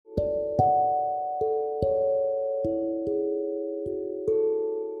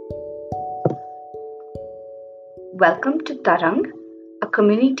Welcome to Tarang, a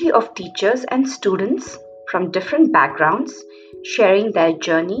community of teachers and students from different backgrounds sharing their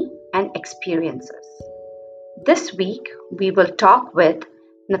journey and experiences. This week, we will talk with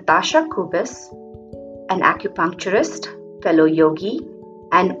Natasha Kubis, an acupuncturist, fellow yogi,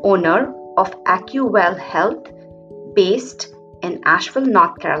 and owner of AccuWell Health based in Asheville,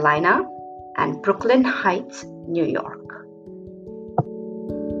 North Carolina, and Brooklyn Heights, New York.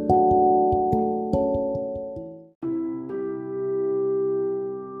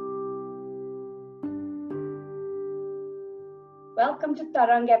 Welcome to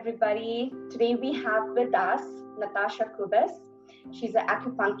Tarang, everybody. Today we have with us Natasha Kubis. She's an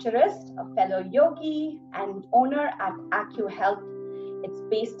acupuncturist, a fellow yogi, and owner at AccuHealth. It's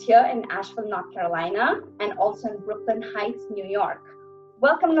based here in Asheville, North Carolina, and also in Brooklyn Heights, New York.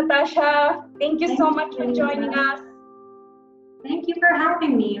 Welcome, Natasha. Thank you so much for joining us. Thank you for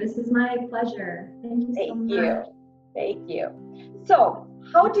having me. This is my pleasure. Thank you so much. Thank you. So,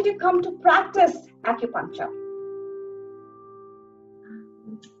 how did you come to practice acupuncture?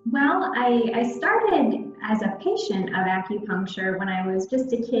 Well, I started as a patient of acupuncture when I was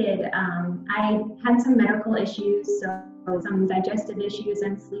just a kid. I had some medical issues, so some digestive issues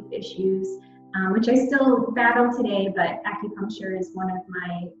and sleep issues, which I still battle today, but acupuncture is one of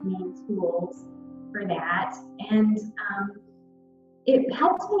my main tools for that. And it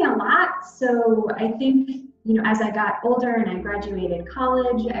helped me a lot. So I think, as I got older and I graduated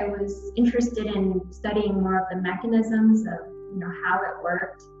college, I was interested in studying more of the mechanisms of how it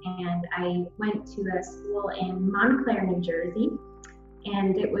worked, and I went to a school in Montclair, New Jersey,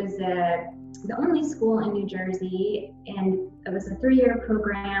 and it was the only school in New Jersey, and it was a 3-year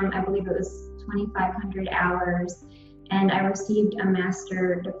program. I believe it was 2,500 hours, and I received a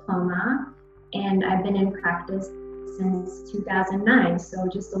master diploma, and I've been in practice since 2009, so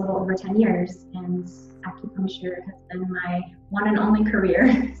just a little over 10 years, and acupuncture has been my one and only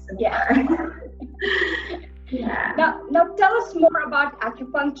career so far. Yeah. Now tell us more about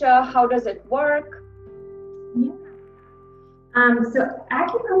acupuncture. How does it work? Yeah. So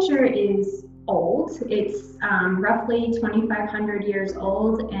acupuncture is old. It's roughly 2,500 years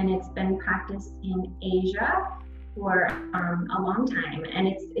old, and it's been practiced in Asia for a long time. And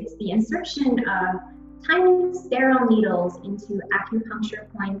it's the insertion of tiny sterile needles into acupuncture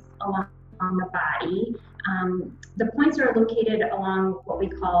points along the body. The points are located along what we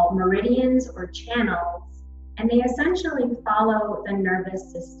call meridians or channels, and they essentially follow the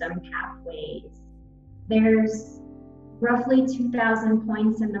nervous system pathways. There's roughly 2,000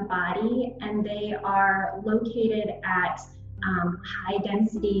 points in the body, and they are located at high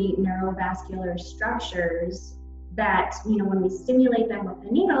density neurovascular structures that, when we stimulate them with the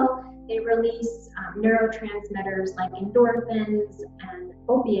needle, they release neurotransmitters like endorphins and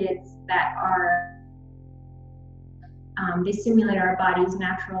opiates that are they stimulate our body's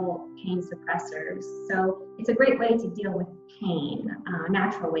natural pain suppressors. So it's a great way to deal with pain, a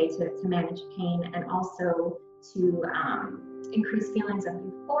natural way to manage pain, and also to increase feelings of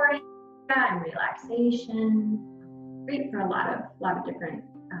euphoria and relaxation. Great for a lot of different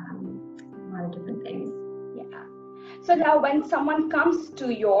things. Yeah. So now, when someone comes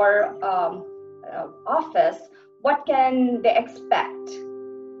to your office, what can they expect?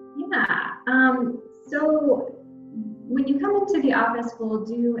 Yeah. So when you come into the office, we'll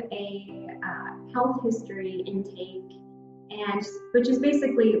do a health history intake, and which is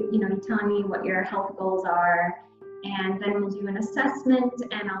basically, you telling me what your health goals are, and then we'll do an assessment,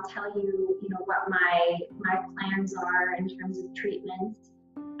 and I'll tell you, what my plans are in terms of treatment,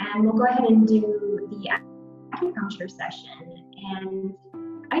 and we'll go ahead and do the acupuncture session. And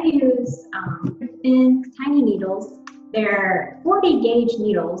I use thin, tiny needles. They're 40 gauge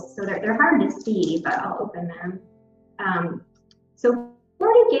needles, so they're hard to see, but I'll open them. So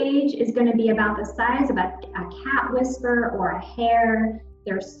 40 gauge is going to be about the size of a cat whisper or a hair.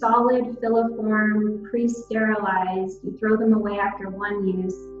 They're solid, filiform, pre-sterilized. You throw them away after one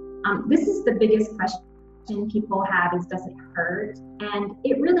use. This is the biggest question people have is, does it hurt? And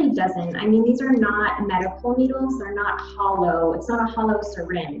it really doesn't. I mean, these are not medical needles. They're not hollow. It's not a hollow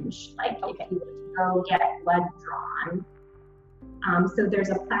syringe, like if you were to go get blood drawn. So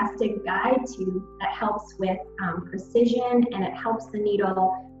there's a plastic guide that helps with precision, and it helps the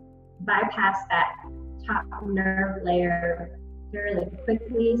needle bypass that top nerve layer fairly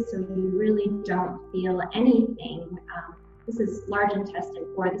quickly, so you really don't feel anything. This is large intestine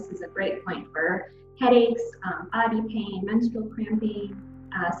 4. This is a great point for headaches, body pain, menstrual cramping.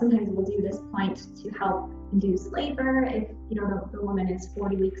 Sometimes we'll do this point to help induce labor if the woman is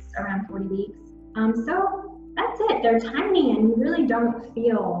around 40 weeks. So that's it. They're tiny, and you really don't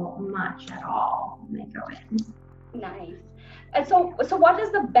feel much at all when they go in. Nice. And so what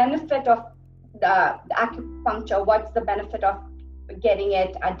is the benefit of the acupuncture? What's the benefit of getting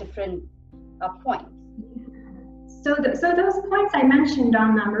it at different points? So those points I mentioned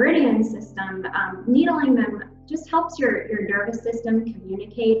on the meridian system, needling them just helps your nervous system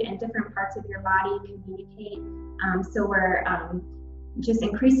communicate, and different parts of your body communicate. So we're just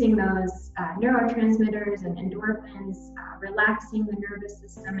increasing those neurotransmitters and endorphins, relaxing the nervous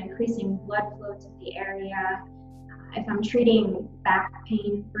system, increasing blood flow to the area. If I'm treating back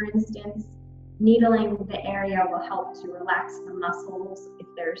pain, for instance, needling the area will help to relax the muscles if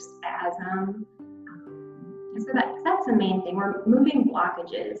there's spasm. And so that's the main thing. We're moving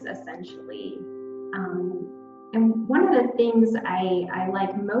blockages, essentially. And one of the things I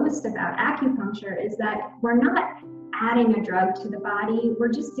like most about acupuncture is that we're not adding a drug to the body.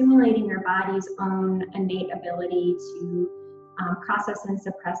 We're just stimulating your body's own innate ability to process and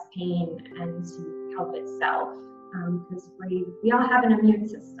suppress pain and to help itself. Because we all have an immune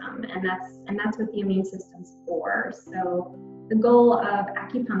system, and that's what the immune system's for. So the goal of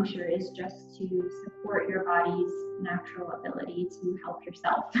acupuncture is just to support your body's natural ability to help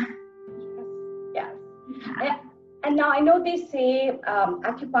yourself. Yes. And now I know they say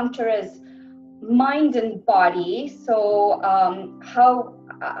acupuncture is mind and body. So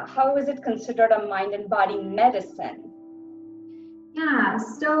how is it considered a mind and body medicine? Yeah,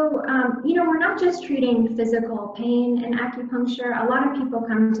 so, we're not just treating physical pain in acupuncture. A lot of people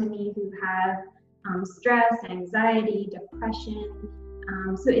come to me who have stress, anxiety, depression.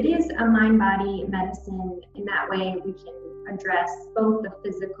 So it is a mind-body medicine. In that way, we can address both the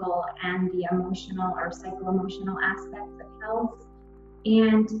physical and the emotional or psycho-emotional aspects of health.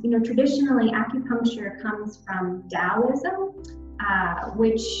 And, traditionally, acupuncture comes from Taoism,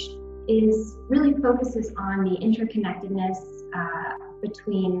 which really focuses on the interconnectedness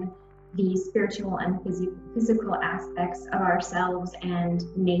between the spiritual and physical aspects of ourselves and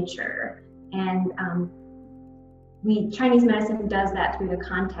nature. And Chinese medicine does that through the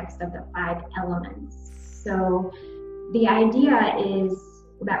context of the 5 elements. So the idea is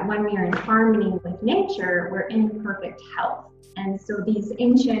that when we are in harmony with nature, we're in perfect health. And so these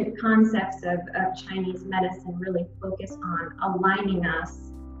ancient concepts of Chinese medicine really focus on aligning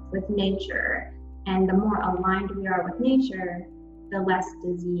us with nature. And the more aligned we are with nature, the less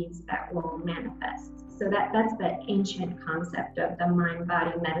disease that will manifest. So that's the ancient concept of the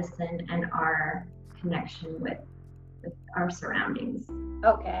mind-body medicine and our connection with our surroundings.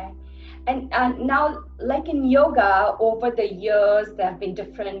 Okay. And now, like in yoga, over the years, there have been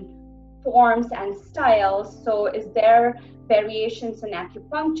different forms and styles. So is there variations in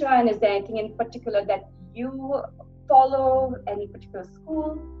acupuncture, and is there anything in particular that you follow, any particular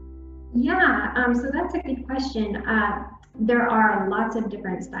school? Yeah, so that's a good question. There are lots of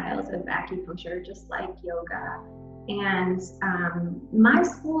different styles of acupuncture, just like yoga. And my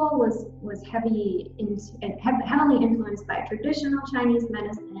school was heavily influenced by traditional Chinese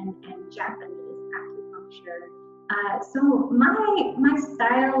medicine and Japanese acupuncture. So my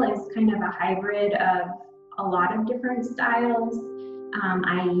style is kind of a hybrid of a lot of different styles.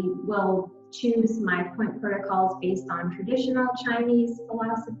 I will choose my point protocols based on traditional Chinese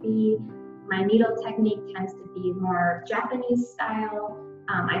philosophy. My needle technique tends to be more Japanese style.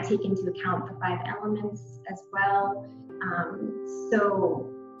 I take into account the 5 elements as well. So,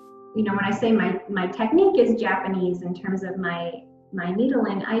 when I say my technique is Japanese in terms of my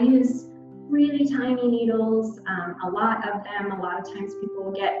needling, I use really tiny needles, a lot of them. A lot of times people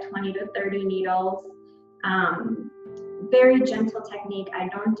will get 20 to 30 needles. Very gentle technique. I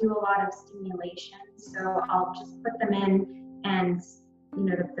don't do a lot of stimulation, so I'll just put them in, and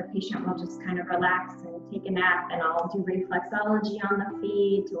the patient will just kind of relax and take a nap, and I'll do reflexology on the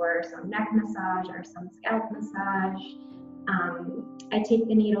feet, or some neck massage, or some scalp massage. I take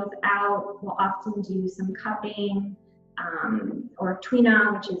the needles out. We'll often do some cupping, or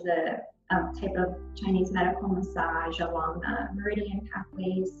tuina, which is a type of Chinese medical massage along the meridian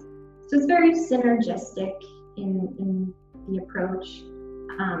pathways. So it's very synergistic in the approach.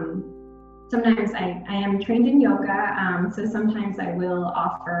 Sometimes I am trained in yoga, so sometimes I will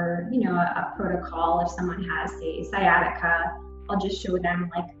offer, a protocol. If someone has, say, sciatica, I'll just show them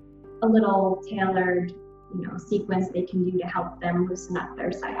like a little tailored, sequence they can do to help them loosen up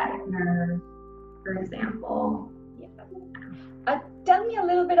their sciatic nerve, for example. Yeah. Tell me a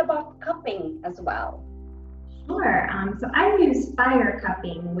little bit about cupping as well. Sure. So I use fire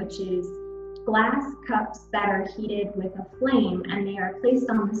cupping, which is glass cups that are heated with a flame, and they are placed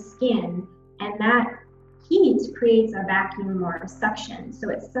on the skin, and that heat creates a vacuum or a suction. So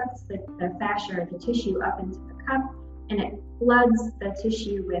it sucks the fascia or the tissue up into the cup, and it floods the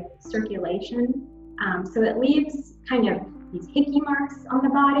tissue with circulation. So it leaves kind of these hickey marks on the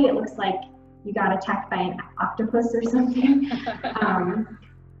body. It looks like you got attacked by an octopus or something.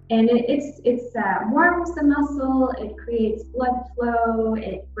 And it warms the muscle, it creates blood flow,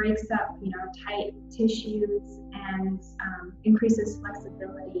 it breaks up, tight tissues, and increases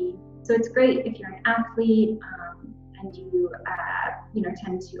flexibility. So it's great if you're an athlete and you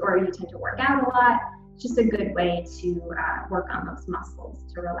tend to work out a lot. It's just a good way to work on those muscles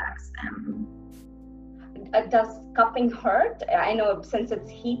to relax them. Does cupping hurt? I know since it's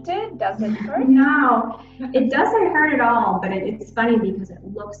heated, does it hurt? No, it doesn't hurt at all, but it's funny because it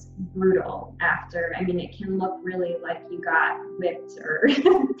looks brutal after. I mean, it can look really like you got whipped or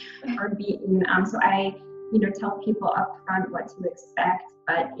or beaten. So I, tell people up front what to expect,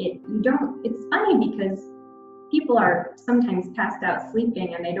 but it's funny because people are sometimes passed out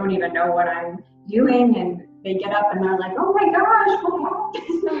sleeping and they don't even know what I'm doing, and they get up and they're like, oh my gosh, what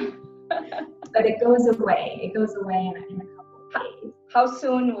happened? But it goes away. It goes away in a couple of days. How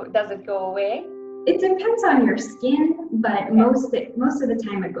soon does it go away? It depends on your skin, but most of the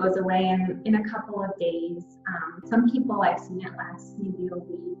time it goes away in a couple of days. Some people I've seen it last maybe a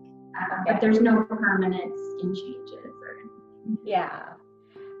week, but there's no permanent skin changes or anything. Yeah.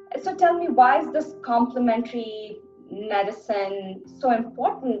 So tell me, why is this complementary medicine so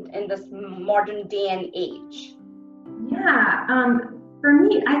important in this modern day and age? Yeah. For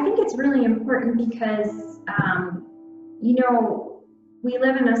me, I think it's really important because, we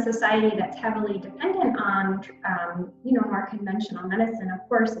live in a society that's heavily dependent on, more conventional medicine. Of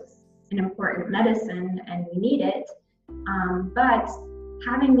course, it's an important medicine and we need it. But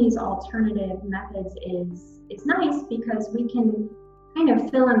having these alternative methods is nice because we can kind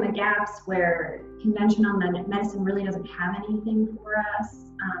of fill in the gaps where conventional medicine really doesn't have anything for us.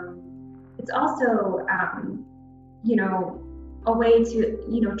 It's also, a way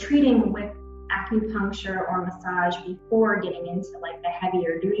to, treating with acupuncture or massage before getting into like the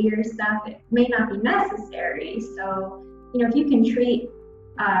heavier, dutier stuff, it may not be necessary. So, if you can treat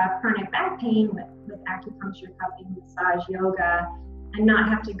chronic back pain with acupuncture, cupping, massage, yoga, and not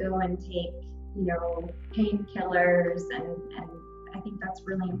have to go and take, painkillers, and I think that's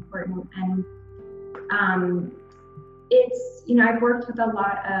really important. And it's, I've worked with a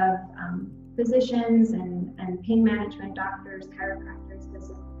lot of physicians and pain management doctors, chiropractors,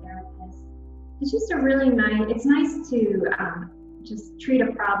 physical therapists. It's just it's nice to just treat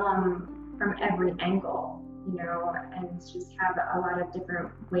a problem from every angle, and just have a lot of different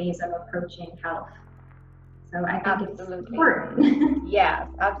ways of approaching health. So I think it's important. Yes,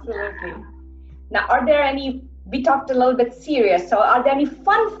 absolutely. Now, we talked a little bit serious, so are there any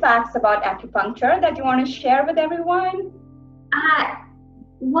fun facts about acupuncture that you want to share with everyone?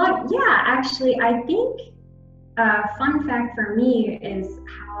 Actually, I think a fun fact for me is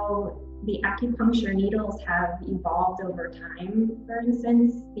how the acupuncture needles have evolved over time. For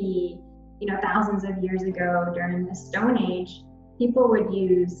instance, thousands of years ago during the Stone Age, people would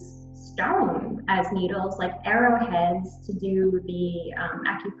use stone as needles, like arrowheads, to do the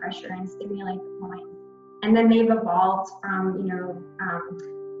acupressure and stimulate the points. And then they've evolved from,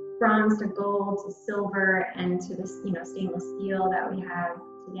 bronze to gold to silver and to this, stainless steel that we have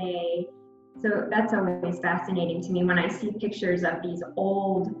today. So that's always fascinating to me when I see pictures of these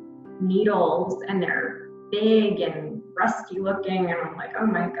old needles and they're big and rusty looking, and I'm like, oh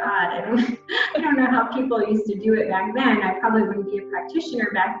my God, I don't know how people used to do it back then. I probably wouldn't be a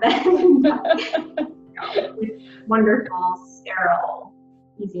practitioner back then. With wonderful, sterile,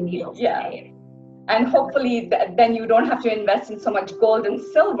 easy needles today. And hopefully then you don't have to invest in so much gold and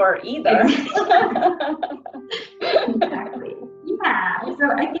silver either. Exactly. Yeah.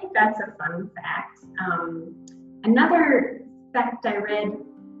 So I think that's a fun fact. Another fact I read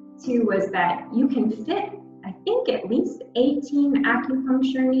too was that you can fit, I think, at least 18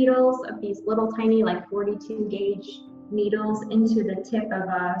 acupuncture needles of these little tiny, like 42 gauge needles into the tip of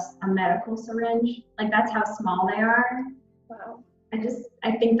a medical syringe. Like, that's how small they are. Wow.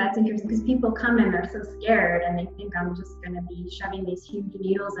 I think that's interesting because people come in, they're so scared and they think I'm just going to be shoving these huge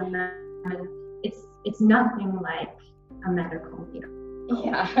needles in them. And it's nothing like a medical needle.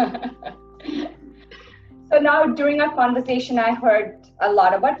 Yeah. So now during our conversation, I heard a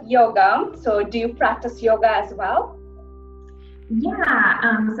lot about yoga. So do you practice yoga as well?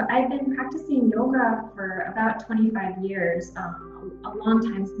 Yeah. So I've been practicing yoga for about 25 years, a long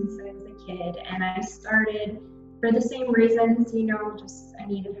time since I was a kid. And I started for the same reasons, just I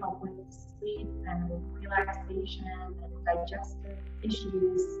needed help with sleep and relaxation and digestive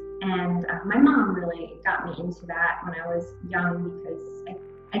issues. And my mom really got me into that when I was young because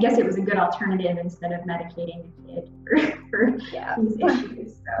I guess it was a good alternative instead of medicating a kid for these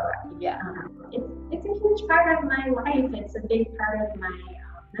issues. So yeah, it's a huge part of my life. It's a big part of my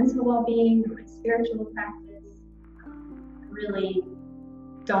mental well-being, my spiritual practice. I really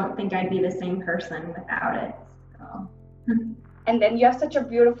don't think I'd be the same person without it. So. And then you have such a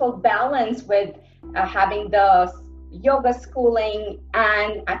beautiful balance with having the yoga schooling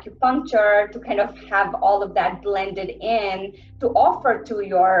and acupuncture to kind of have all of that blended in to offer to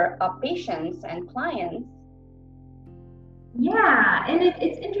your patients and clients. Yeah, and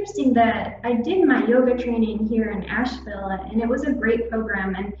it's interesting that I did my yoga training here in Asheville, and it was a great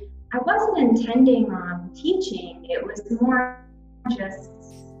program, and I wasn't intending on teaching. It was more just,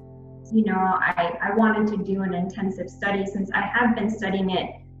 you know, I wanted to do an intensive study since I have been studying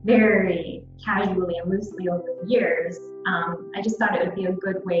it very casually and loosely over the years. I just thought it would be a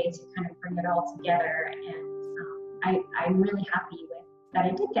good way to kind of bring it all together, and I'm really happy with that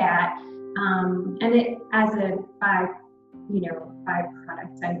I did that. And it, as a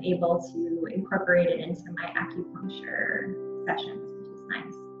byproduct, I'm able to incorporate it into my acupuncture sessions, which is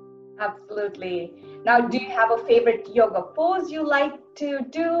nice. Absolutely. Now, do you have a favorite yoga pose you like to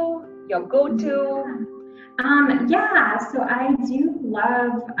do? Your go-to? Yeah, so I do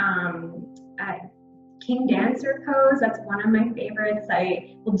love King Dancer pose. That's one of my favorites.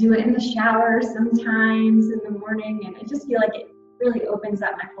 I will do it in the shower sometimes in the morning, and I just feel like it really opens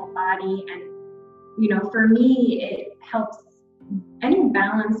up my whole body. And, you know, for me, it helps. Any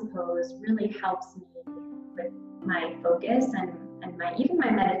balance pose really helps me with my focus and even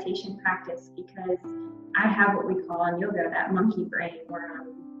my meditation practice, because I have what we call in yoga that monkey brain, where I'm,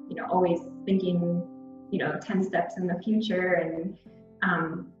 you know, always thinking, you know, 10 steps in the future. And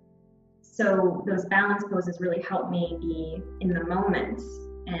so those balance poses really help me be in the moment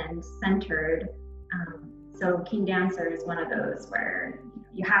and centered. So King Dancer is one of those where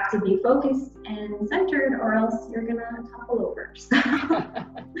you have to be focused and centered, or else you're gonna topple over.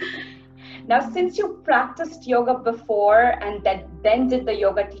 Now, since you practiced yoga before and then did the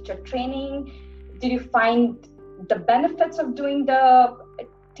yoga teacher training, did you find the benefits of doing the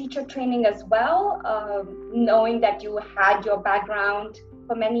teacher training as well, knowing that you had your background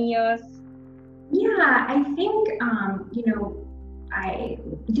for many years? Yeah, I think, you know,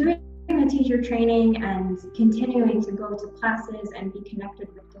 doing a teacher training and continuing to go to classes and be connected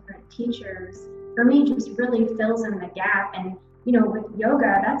with different teachers, for me, just really fills in the gap. And, you know, with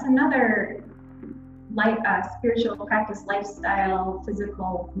yoga, that's another spiritual practice, lifestyle,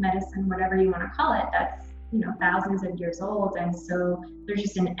 physical medicine, whatever you want to call it, that's, you know, thousands of years old. And so there's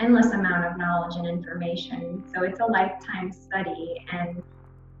just an endless amount of knowledge and information. So it's a lifetime study. And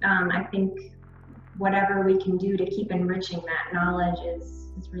I think whatever we can do to keep enriching that knowledge is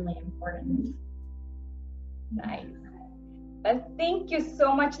really important. Nice. Well, thank you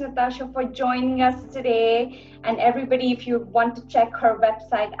so much, Natasha, for joining us today. And everybody, if you want to check her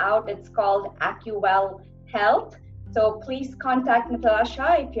website out, it's called AcuWell Health. So please contact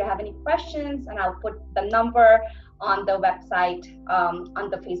Natasha if you have any questions, and I'll put the number on the website, on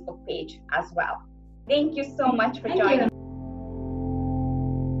the Facebook page as well. Thank you so much for joining.